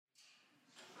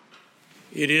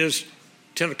It is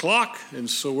 10 o'clock, and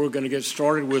so we're going to get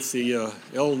started with the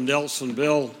L. Nelson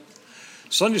Bell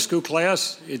Sunday School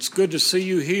class. It's good to see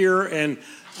you here, and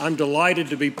I'm delighted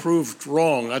to be proved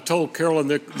wrong. I told Carolyn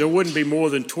that there wouldn't be more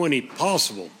than 20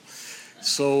 possible.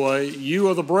 So you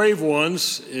are the brave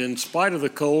ones in spite of the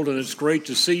cold, and it's great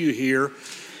to see you here.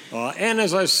 And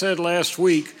as I said last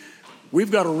week,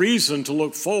 we've got a reason to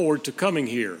look forward to coming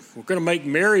here. We're going to make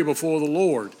merry before the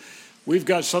Lord. We've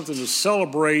got something to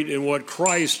celebrate in what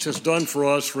Christ has done for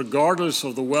us, regardless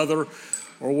of the weather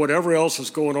or whatever else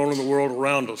is going on in the world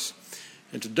around us.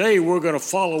 And today we're going to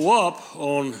follow up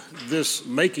on this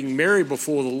making merry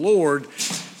before the Lord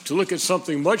to look at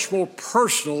something much more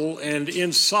personal and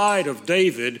inside of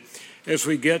David as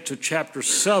we get to chapter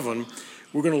 7.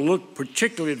 We're going to look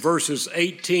particularly at verses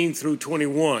 18 through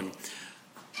 21.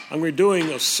 I'm going to be doing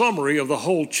a summary of the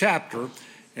whole chapter,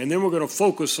 and then we're going to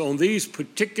focus on these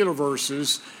particular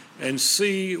verses and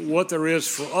see what there is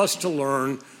for us to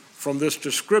learn from this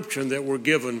description that we're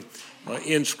given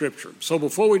in Scripture. So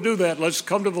before we do that, let's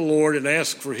come to the Lord and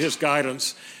ask for His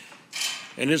guidance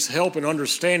and His help in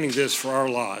understanding this for our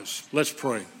lives. Let's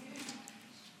pray.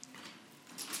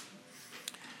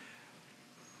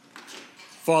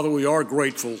 Father, we are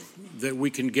grateful that we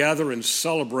can gather and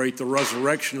celebrate the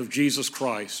resurrection of Jesus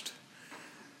Christ.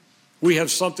 We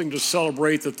have something to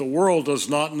celebrate that the world does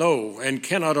not know and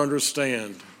cannot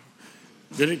understand,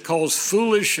 that it calls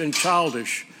foolish and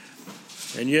childish,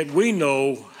 and yet we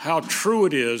know how true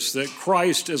it is that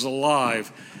Christ is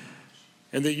alive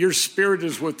and that your Spirit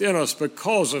is within us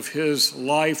because of His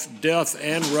life, death,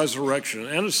 and resurrection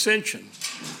and ascension.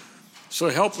 So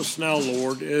help us now,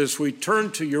 Lord, as we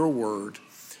turn to your word,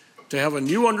 to have a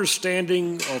new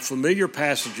understanding of familiar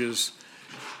passages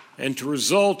and to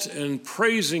result in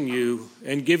praising you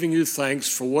and giving you thanks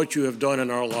for what you have done in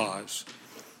our lives.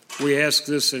 We ask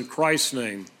this in Christ's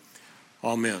name.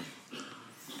 Amen.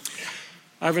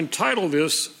 I've entitled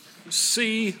this,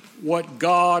 See What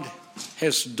God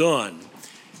Has Done.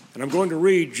 And I'm going to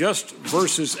read just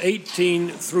verses 18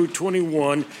 through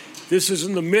 21. This is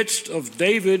in the midst of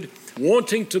David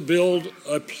wanting to build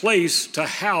a place to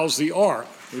house the ark.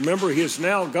 Remember, he has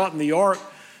now gotten the ark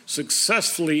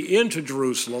successfully into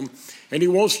Jerusalem, and he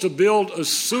wants to build a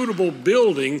suitable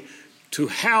building to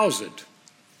house it.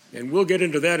 And we'll get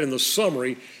into that in the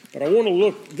summary, but I want to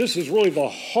look, this is really the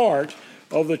heart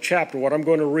of the chapter, what I'm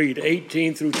going to read,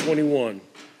 18 through 21.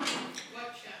 What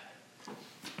chapter?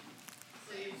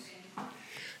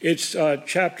 It's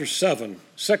chapter 7,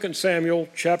 2 Samuel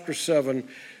chapter 7,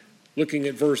 looking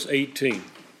at verse 18.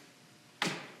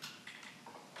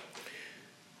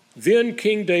 Then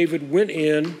King David went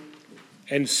in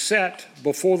and sat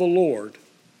before the Lord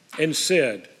and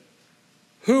said,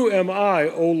 Who am I,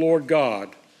 O Lord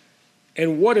God,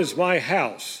 and what is my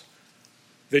house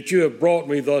that you have brought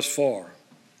me thus far?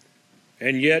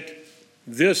 And yet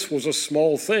this was a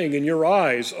small thing in your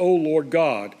eyes, O Lord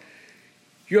God.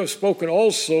 You have spoken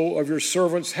also of your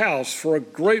servant's house for a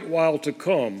great while to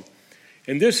come,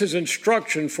 and this is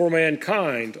instruction for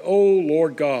mankind, O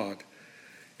Lord God.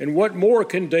 And what more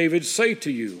can David say to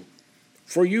you?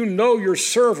 For you know your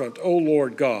servant, O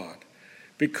Lord God,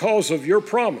 because of your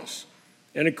promise,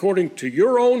 and according to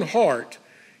your own heart,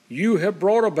 you have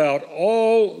brought about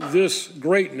all this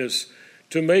greatness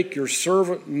to make your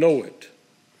servant know it.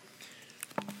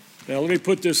 Now let me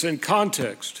put this in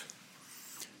context.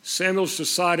 Samuel's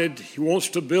decided he wants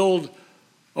to build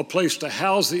a place to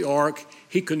house the ark.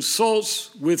 He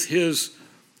consults with his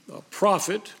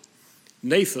prophet,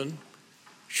 Nathan.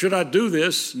 Should I do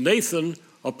this? Nathan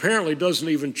apparently doesn't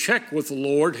even check with the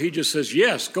Lord. He just says,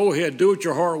 yes, go ahead, do what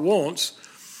your heart wants.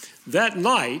 That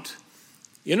night,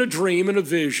 in a dream, in a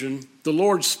vision, the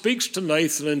Lord speaks to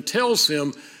Nathan and tells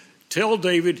him, tell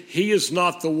David he is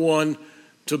not the one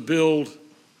to build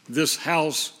this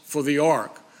house for the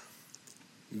ark,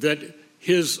 that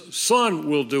his son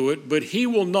will do it, but he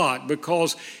will not,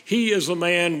 because he is a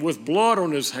man with blood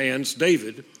on his hands,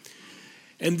 David.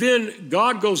 And then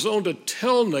God goes on to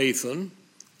tell Nathan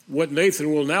what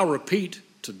Nathan will now repeat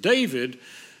to David,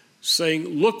 saying,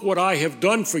 look what I have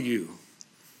done for you.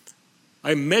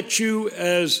 I met you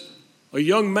as a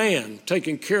young man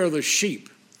taking care of the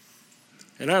sheep,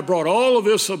 and I brought all of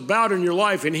this about in your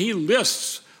life. And he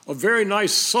lists a very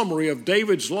nice summary of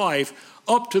David's life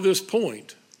up to this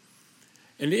point.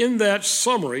 And in that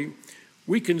summary,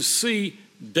 we can see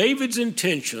David's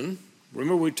intention.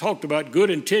 Remember, we talked about good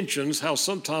intentions, how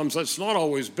sometimes that's not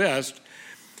always best.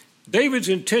 David's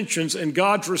intentions and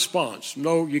God's response.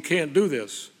 No, you can't do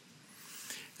this.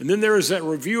 And then there is that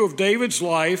review of David's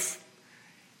life,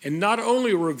 and not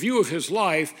only a review of his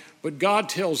life, but God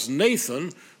tells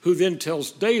Nathan, who then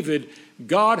tells David,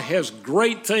 God has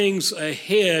great things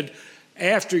ahead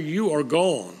after you are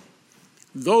gone.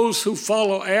 Those who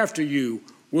follow after you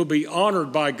will be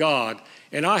honored by God.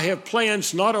 And I have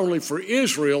plans not only for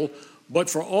Israel, but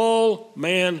for all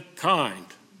mankind.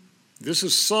 This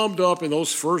is summed up in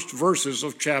those first verses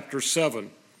of chapter 7.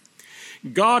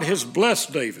 God has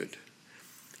blessed David,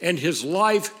 and his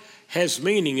life has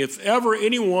meaning. If ever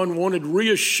anyone wanted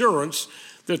reassurance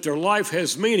that their life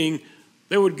has meaning,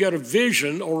 they would get a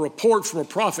vision or report from a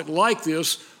prophet like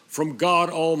this from God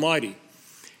Almighty.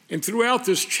 And throughout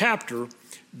this chapter,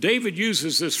 David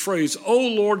uses this phrase, O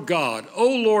Lord God, O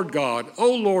Lord God,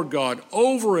 O Lord God,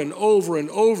 over and over and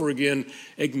over again,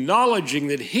 acknowledging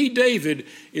that he, David,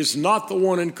 is not the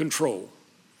one in control.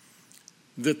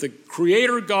 That the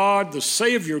Creator God, the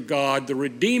Savior God, the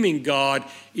redeeming God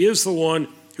is the one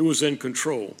who is in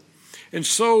control. And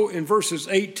so in verses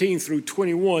 18 through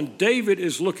 21, David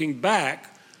is looking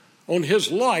back on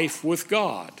his life with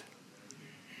God.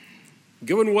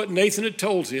 Given what Nathan had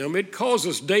told him, it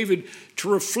causes David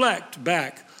to reflect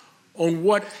back on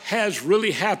what has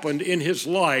really happened in his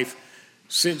life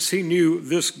since he knew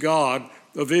this God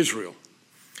of Israel.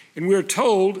 And we are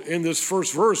told in this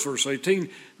first verse, verse 18,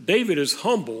 David is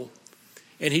humble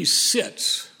and he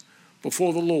sits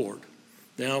before the Lord.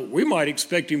 Now, we might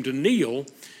expect him to kneel,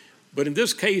 but in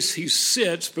this case, he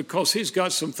sits because he's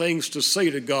got some things to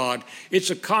say to God. It's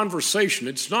a conversation.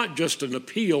 It's not just an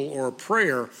appeal or a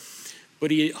prayer, but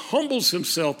he humbles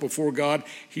himself before God.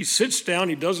 He sits down.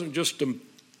 He doesn't just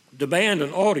demand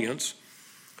an audience.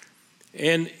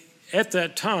 And at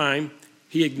that time,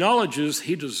 he acknowledges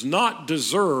he does not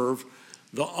deserve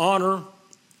the honor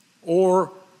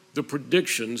or the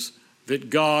predictions that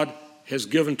God has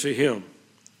given to him,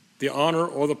 the honor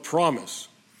or the promise.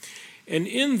 And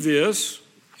in this,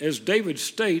 as David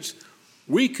states,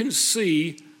 we can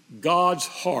see God's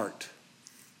heart.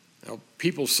 Now,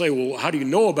 people say, well, how do you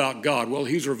know about God? Well,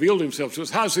 he's revealed himself to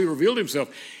us. How has he revealed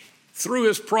himself? Through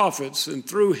his prophets and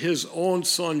through his own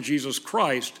son, Jesus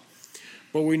Christ.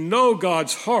 But we know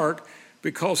God's heart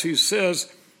because he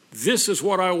says, this is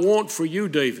what I want for you,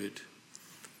 David.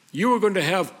 You are going to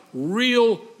have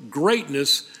real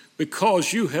greatness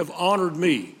because you have honored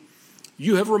me.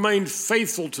 You have remained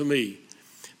faithful to me.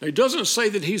 Now, he doesn't say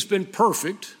that he's been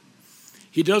perfect.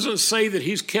 He doesn't say that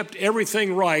he's kept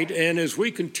everything right. And as we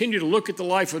continue to look at the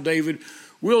life of David,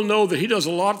 we'll know that he does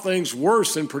a lot of things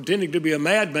worse than pretending to be a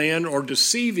madman or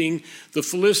deceiving the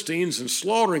Philistines and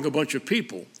slaughtering a bunch of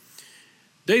people.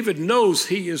 David knows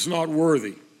he is not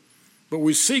worthy. But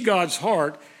we see God's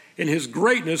heart in his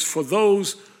greatness for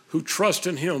those who trust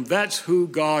in him. That's who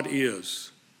God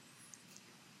is.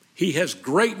 He has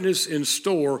greatness in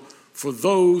store for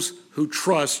those who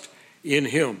trust in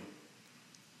him.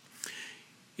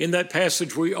 In that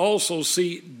passage, we also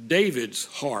see David's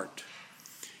heart,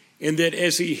 in that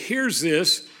as he hears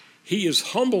this, he is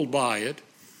humbled by it,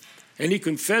 and he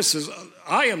confesses,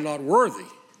 I am not worthy.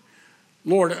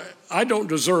 Lord, I don't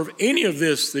deserve any of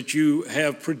this that you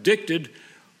have predicted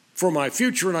for my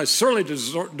future, and I certainly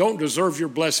don't deserve your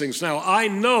blessings now. I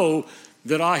know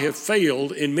that I have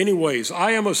failed in many ways.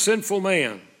 I am a sinful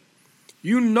man.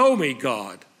 You know me,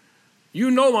 God. You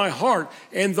know my heart,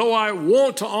 and though I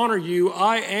want to honor you,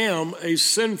 I am a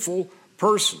sinful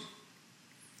person.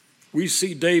 We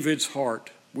see David's heart.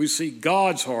 We see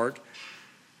God's heart.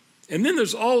 And then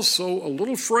there's also a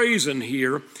little phrase in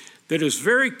here that is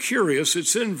very curious.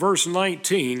 It's in verse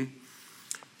 19.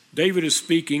 David is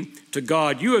speaking to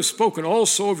God. You have spoken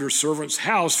also of your servant's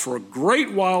house for a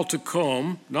great while to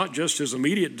come, not just his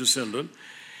immediate descendant,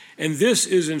 and this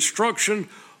is instruction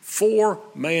for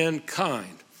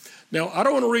mankind. Now, I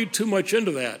don't want to read too much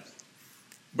into that,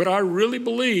 but I really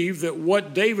believe that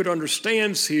what David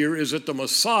understands here is that the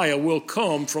Messiah will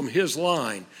come from his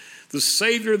line. The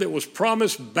Savior that was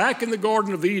promised back in the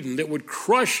Garden of Eden that would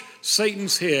crush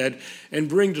Satan's head and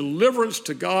bring deliverance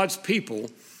to God's people.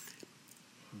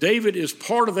 David is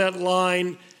part of that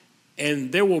line,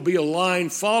 and there will be a line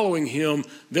following him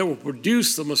that will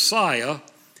produce the Messiah,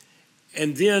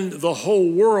 and then the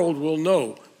whole world will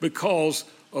know because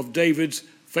of David's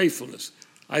faithfulness.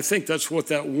 I think that's what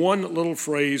that one little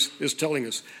phrase is telling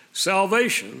us.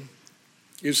 Salvation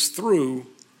is through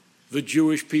the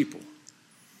Jewish people.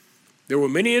 There were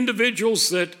many individuals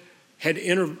that had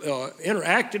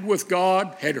interacted with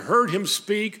God, had heard him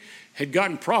speak, had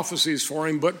gotten prophecies for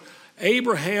him, but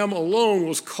Abraham alone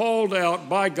was called out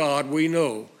by God, we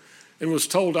know, and was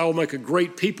told, I will make a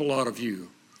great people out of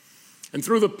you. And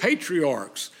through the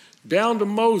patriarchs, down to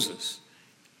Moses,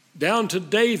 down to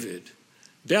David,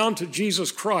 down to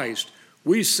Jesus Christ,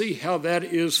 we see how that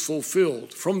is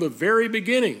fulfilled. From the very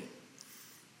beginning,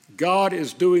 God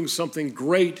is doing something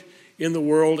great in the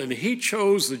world, and he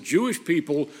chose the Jewish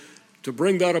people to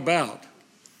bring that about.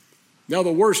 Now,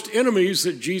 the worst enemies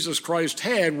that Jesus Christ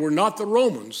had were not the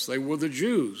Romans. They were the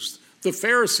Jews, the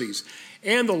Pharisees.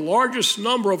 And the largest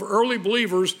number of early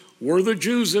believers were the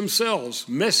Jews themselves,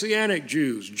 Messianic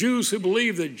Jews, Jews who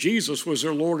believed that Jesus was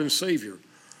their Lord and Savior.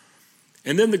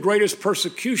 And then the greatest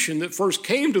persecution that first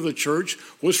came to the church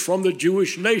was from the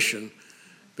Jewish nation,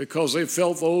 because they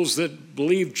felt those that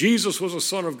believed Jesus was the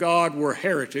Son of God were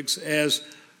heretics, as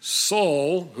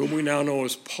Saul, whom we now know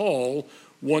as Paul,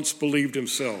 once believed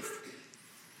himself.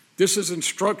 This is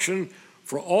instruction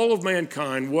for all of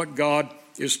mankind, what God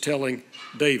is telling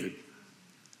David.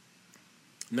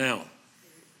 Now,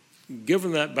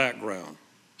 given that background,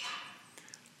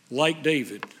 like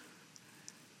David,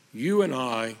 you and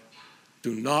I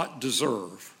do not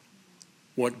deserve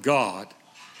what God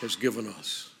has given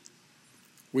us.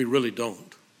 We really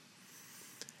don't.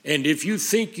 And if you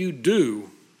think you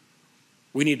do,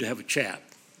 we need to have a chat.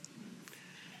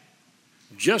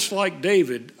 Just like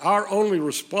David, our only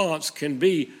response can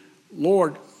be,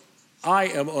 Lord, I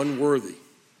am unworthy.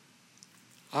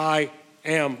 I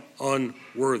am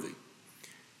unworthy.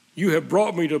 You have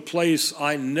brought me to a place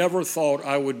I never thought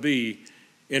I would be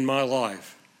in my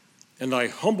life. And I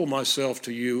humble myself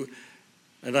to you,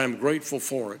 and I'm grateful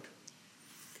for it.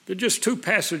 There are just two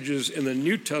passages in the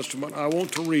New Testament I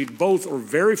want to read. Both are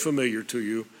very familiar to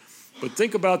you, but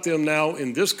think about them now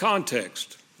in this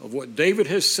context of what David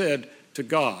has said to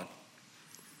God.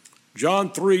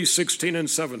 John 3:16 and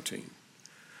 17.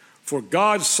 For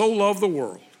God so loved the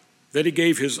world that he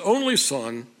gave his only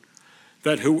Son,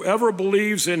 that whoever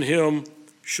believes in him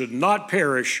should not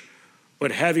perish,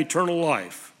 but have eternal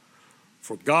life.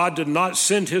 For God did not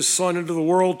send his Son into the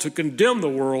world to condemn the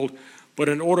world, but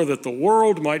in order that the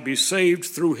world might be saved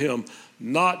through him.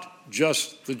 Not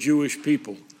just the Jewish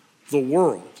people. The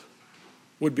world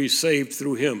would be saved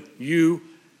through him, you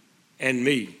and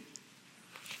me.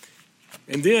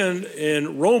 And then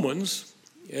in Romans,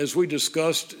 as we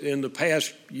discussed in the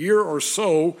past year or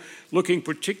so, looking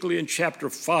particularly in chapter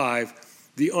 5,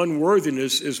 the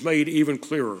unworthiness is made even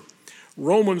clearer.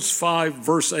 Romans 5,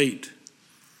 verse 8.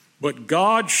 But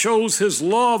God shows his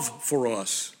love for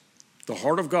us, the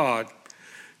heart of God.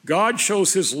 God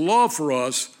shows his love for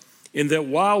us in that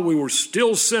while we were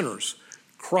still sinners,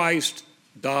 Christ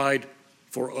died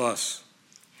for us.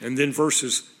 And then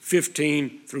verses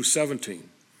 15 through 17.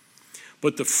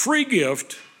 But the free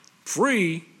gift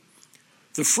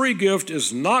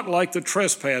is not like the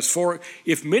trespass. For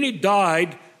if many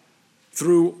died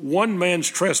through one man's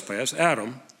trespass,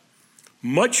 Adam,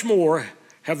 much more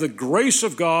have the grace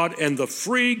of God and the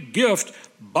free gift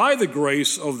by the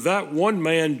grace of that one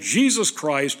man, Jesus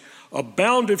Christ,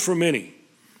 abounded for many.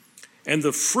 And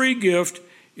the free gift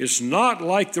is not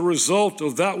like the result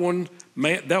of that one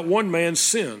man's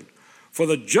sin. For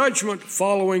the judgment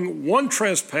following one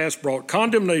trespass brought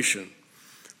condemnation,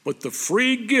 but the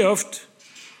free gift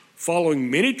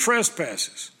following many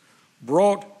trespasses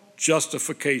brought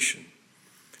justification.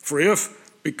 For if,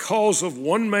 because of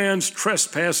one man's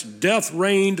trespass, death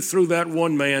reigned through that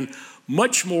one man,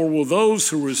 much more will those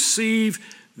who receive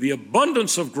the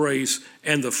abundance of grace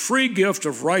and the free gift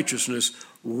of righteousness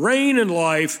reign in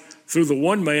life through the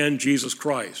one man, Jesus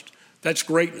Christ. That's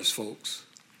greatness, folks.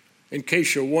 In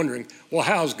case you're wondering, well,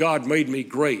 how's God made me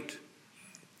great?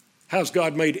 How's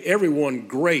God made everyone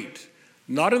great?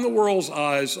 Not in the world's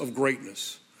eyes of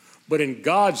greatness, but in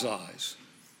God's eyes,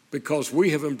 because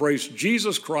we have embraced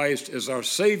Jesus Christ as our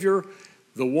Savior,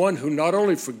 the one who not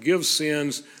only forgives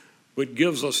sins, but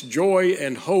gives us joy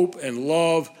and hope and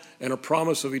love and a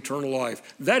promise of eternal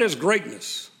life. That is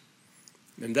greatness.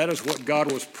 And that is what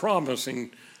God was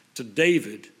promising to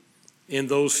David in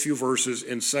those few verses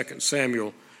in 2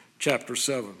 Samuel chapter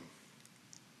 7.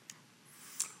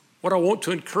 What I want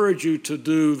to encourage you to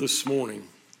do this morning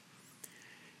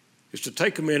is to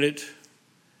take a minute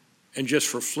and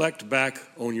just reflect back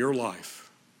on your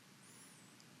life.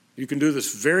 You can do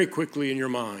this very quickly in your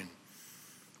mind,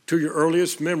 to your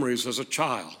earliest memories as a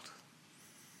child,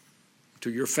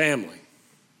 to your family,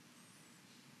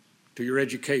 to your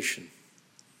education,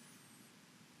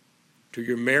 to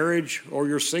your marriage or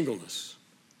your singleness,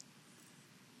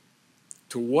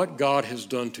 to what God has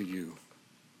done to you,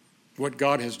 what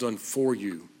God has done for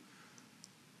you.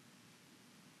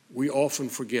 We often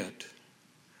forget.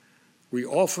 We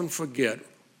often forget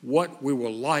what we were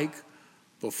like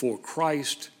before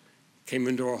Christ came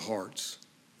into our hearts.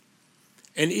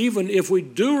 And even if we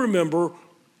do remember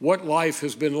what life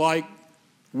has been like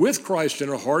with Christ in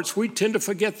our hearts, we tend to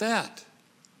forget that.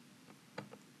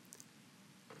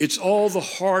 It's all the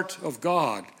heart of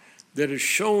God that is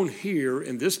shown here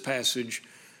in this passage,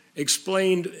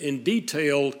 explained in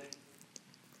detail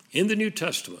in the New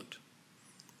Testament,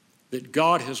 that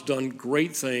God has done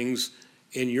great things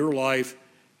in your life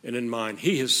and in mine.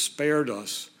 He has spared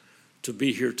us to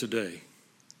be here today.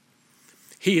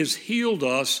 He has healed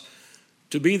us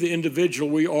to be the individual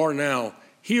we are now,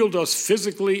 healed us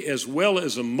physically as well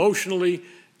as emotionally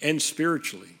and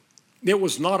spiritually. It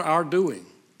was not our doing.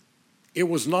 It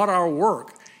was not our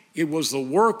work. It was the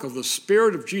work of the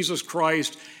Spirit of Jesus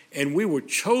Christ, and we were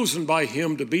chosen by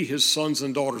him to be his sons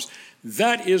and daughters.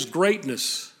 That is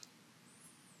greatness,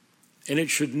 and it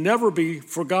should never be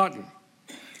forgotten.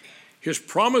 His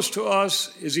promise to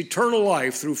us is eternal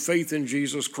life through faith in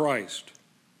Jesus Christ.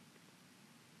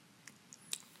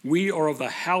 We are of the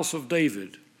house of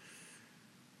David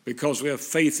because we have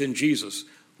faith in Jesus.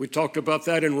 We talked about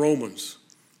that in Romans,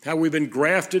 how we've been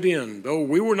grafted in. Though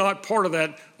we were not part of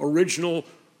that original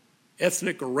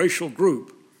ethnic or racial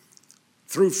group,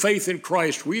 through faith in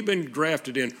Christ, we've been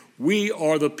grafted in. We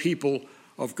are the people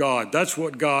of God. That's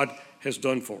what God has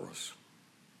done for us.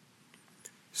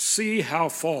 See how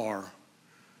far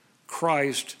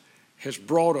Christ has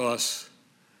brought us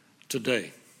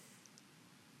today.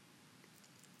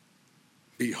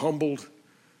 Be humbled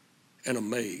and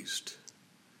amazed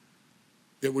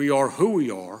that we are who we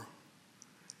are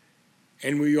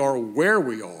and we are where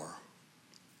we are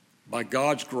by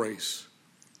God's grace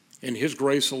and his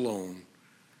grace alone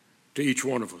to each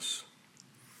one of us.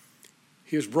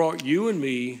 He has brought you and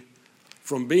me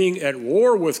from being at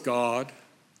war with God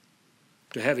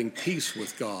to having peace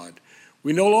with God.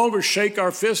 We no longer shake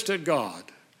our fist at God.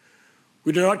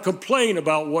 We do not complain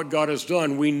about what God has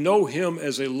done. We know him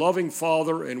as a loving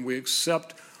Father, and we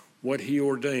accept what he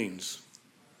ordains.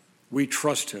 We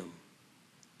trust him.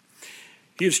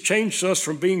 He has changed us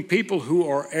from being people who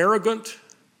are arrogant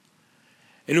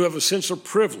and who have a sense of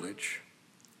privilege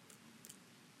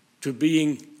to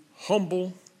being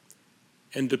humble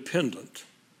and dependent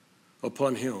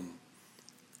upon him.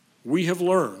 We have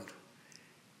learned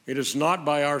it is not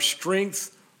by our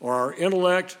strength or our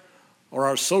intellect or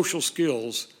our social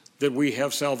skills that we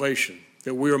have salvation,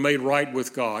 that we are made right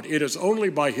with God. It is only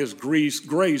by his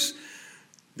grace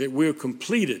that we are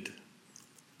completed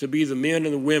to be the men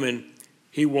and the women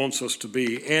he wants us to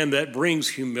be, and that brings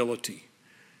humility.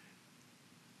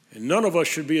 And none of us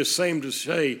should be ashamed to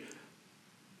say,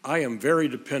 I am very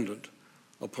dependent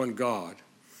upon God.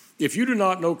 If you do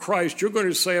not know Christ, you're going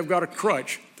to say, I've got a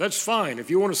crutch. That's fine. If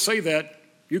you want to say that,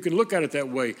 you can look at it that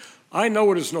way. I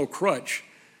know it is no crutch.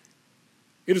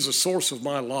 It is a source of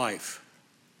my life.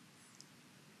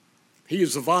 He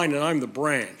is the vine and I'm the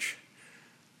branch.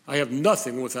 I have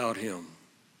nothing without him.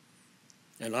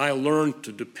 And I learned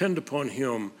to depend upon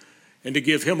him and to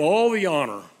give him all the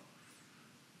honor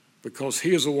because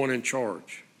he is the one in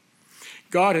charge.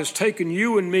 God has taken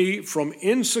you and me from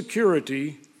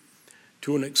insecurity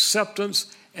to an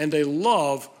acceptance and a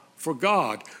love for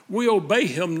God. We obey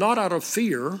him not out of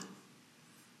fear,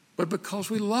 but because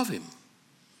we love him,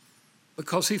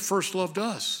 because he first loved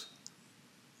us.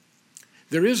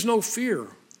 There is no fear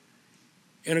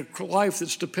in a life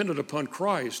that's dependent upon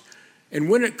Christ. And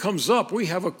when it comes up, we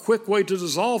have a quick way to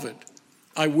dissolve it.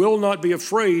 I will not be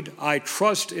afraid. I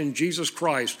trust in Jesus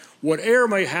Christ, whatever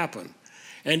may happen.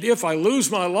 And if I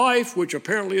lose my life, which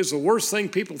apparently is the worst thing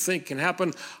people think can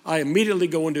happen, I immediately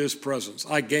go into his presence.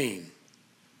 I gain.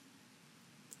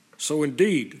 So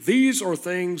indeed, these are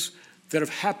things that have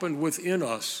happened within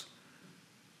us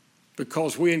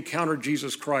because we encountered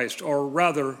Jesus Christ, or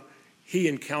rather, he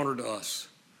encountered us.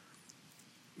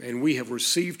 And we have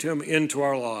received him into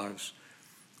our lives.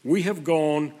 We have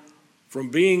gone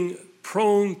from being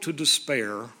prone to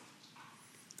despair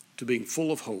to being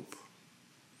full of hope.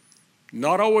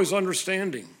 Not always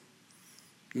understanding,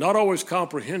 not always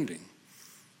comprehending,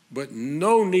 but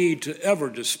no need to ever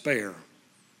despair.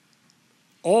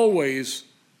 Always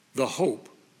the hope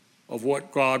of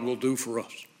what God will do for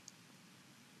us.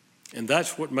 And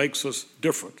that's what makes us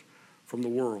different from the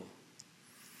world.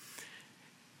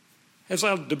 As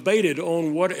I debated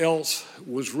on what else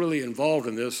was really involved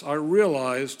in this, I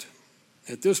realized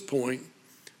at this point,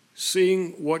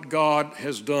 seeing what God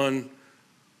has done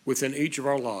within each of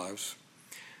our lives,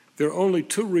 there are only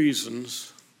two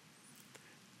reasons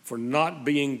for not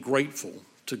being grateful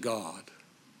to God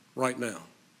right now.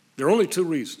 There are only two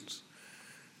reasons.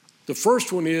 The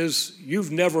first one is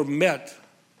you've never met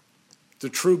the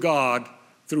true God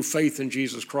through faith in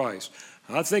Jesus Christ.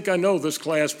 I think I know this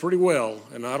class pretty well,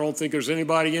 and I don't think there's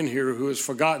anybody in here who has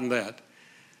forgotten that.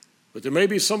 But there may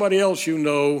be somebody else you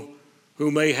know who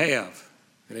may have,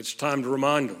 and it's time to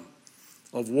remind them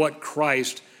of what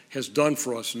Christ has done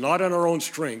for us, not in our own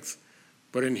strength,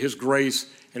 but in his grace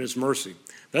and his mercy.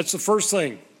 That's the first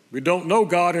thing. We don't know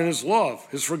God and his love,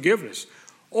 his forgiveness.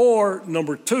 Or,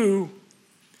 number two,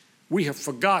 we have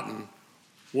forgotten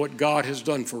what God has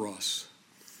done for us.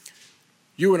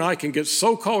 You and I can get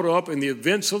so caught up in the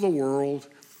events of the world,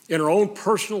 in our own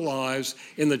personal lives,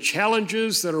 in the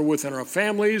challenges that are within our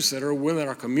families, that are within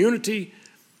our community,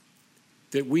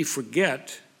 that we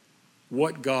forget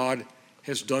what God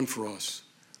has done for us.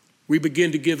 We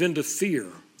begin to give in to fear.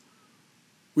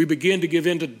 We begin to give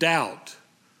in to doubt.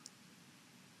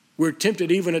 We're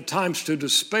tempted even at times to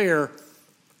despair,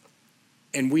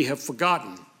 and we have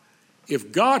forgotten.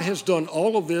 If God has done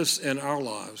all of this in our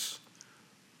lives,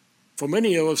 for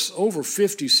many of us over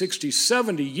 50, 60,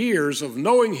 70 years of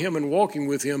knowing him and walking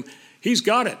with him, he's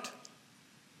got it.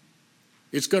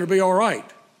 It's going to be all right.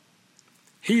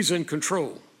 He's in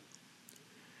control.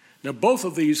 Now, both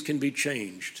of these can be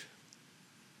changed.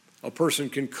 A person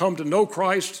can come to know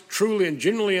Christ truly and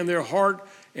genuinely in their heart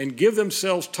and give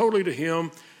themselves totally to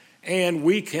him, and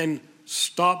we can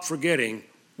stop forgetting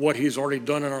what he's already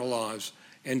done in our lives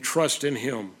and trust in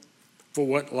him for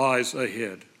what lies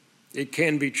ahead. It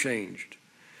can be changed.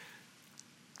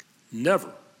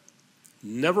 Never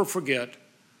forget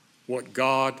what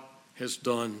God has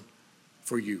done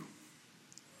for you.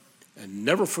 And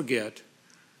never forget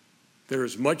there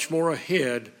is much more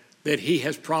ahead that he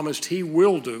has promised he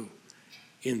will do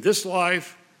in this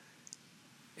life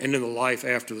and in the life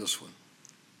after this one.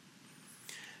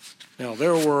 Now,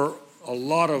 there were a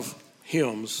lot of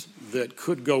hymns that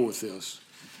could go with this.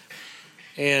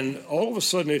 And all of a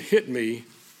sudden it hit me,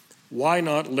 why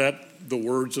not let the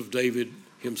words of David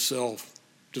himself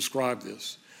describe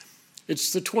this?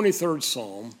 It's the 23rd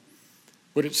Psalm,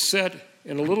 but it's set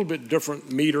in a little bit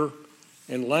different meter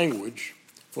and language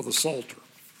for the Psalter.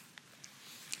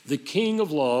 The King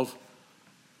of love,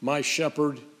 my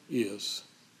shepherd is.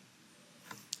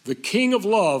 The King of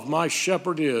love, my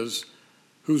shepherd is,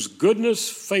 whose goodness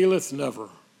faileth never.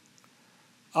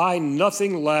 I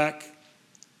nothing lack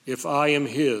if I am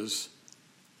his,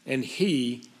 and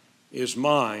he is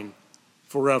mine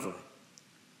forever.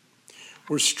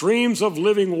 Where streams of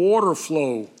living water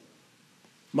flow,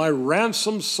 my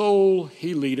ransomed soul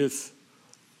he leadeth,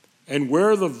 and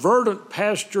where the verdant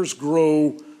pastures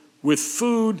grow, with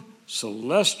food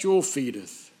celestial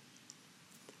feedeth.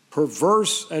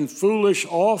 Perverse and foolish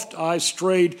oft I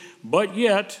strayed, but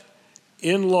yet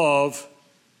in love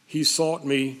he sought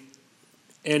me,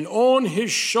 and on his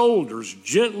shoulders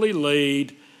gently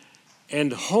laid,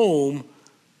 and home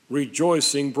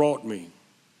rejoicing brought me.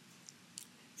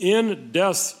 In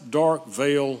death's dark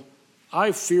vale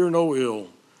I fear no ill,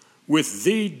 with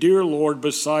thee, dear Lord,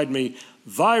 beside me,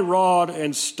 thy rod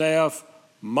and staff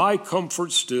my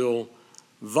comfort still,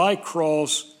 thy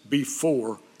cross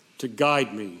before to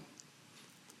guide me.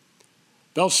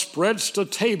 Thou spreadst a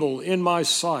table in my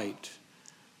sight,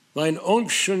 thine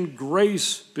unction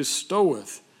grace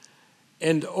bestoweth,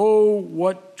 and oh,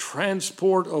 what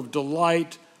transport of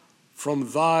delight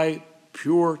from thy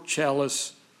pure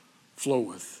chalice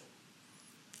floweth.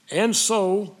 And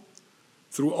so,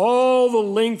 through all the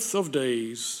length of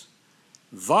days,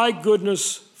 thy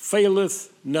goodness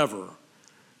faileth never.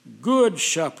 Good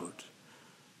Shepherd,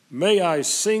 may I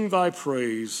sing thy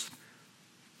praise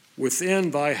within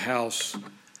thy house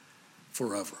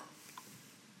forever.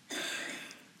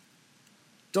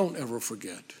 Don't ever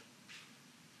forget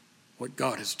what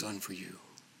God has done for you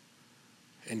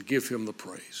and give him the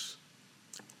praise.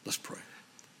 Let's pray.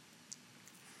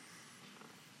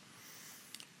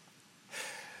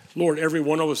 Lord, every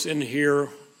one of us in here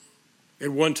at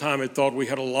one time had thought we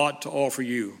had a lot to offer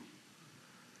you,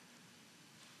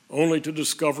 only to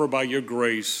discover by your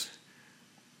grace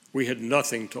we had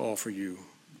nothing to offer you,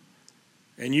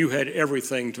 and you had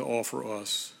everything to offer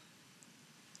us.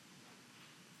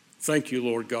 Thank you,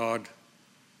 Lord God,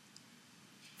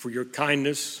 for your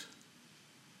kindness,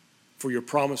 for your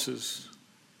promises,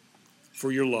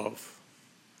 for your love.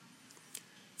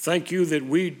 Thank you that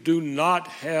we do not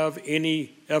have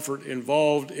any effort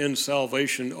involved in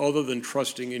salvation other than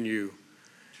trusting in you.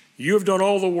 You have done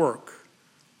all the work.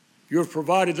 You have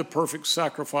provided the perfect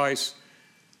sacrifice.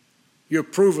 You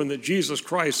have proven that Jesus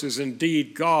Christ is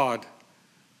indeed God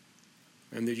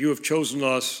and that you have chosen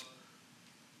us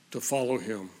to follow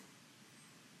him.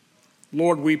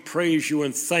 Lord, we praise you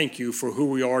and thank you for who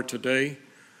we are today.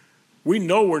 We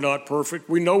know we're not perfect.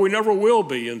 We know we never will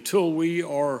be until we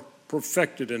are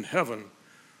perfected in heaven.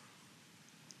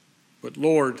 But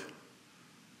Lord,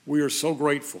 we are so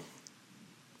grateful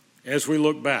as we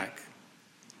look back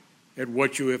at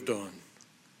what you have done.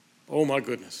 Oh my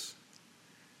goodness.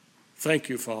 Thank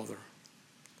you, Father.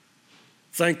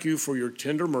 Thank you for your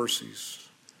tender mercies.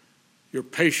 your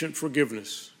patient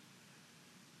forgiveness,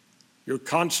 your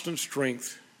constant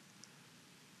strength,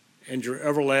 and your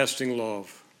everlasting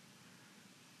love.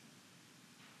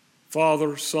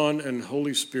 Father, Son, and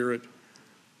Holy Spirit,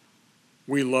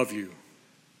 we love you.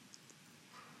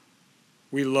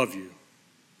 We love you.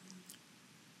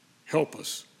 Help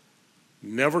us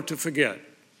never to forget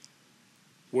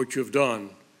what you've done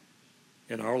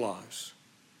in our lives.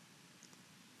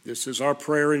 This is our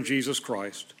prayer in Jesus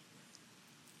Christ.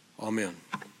 Amen.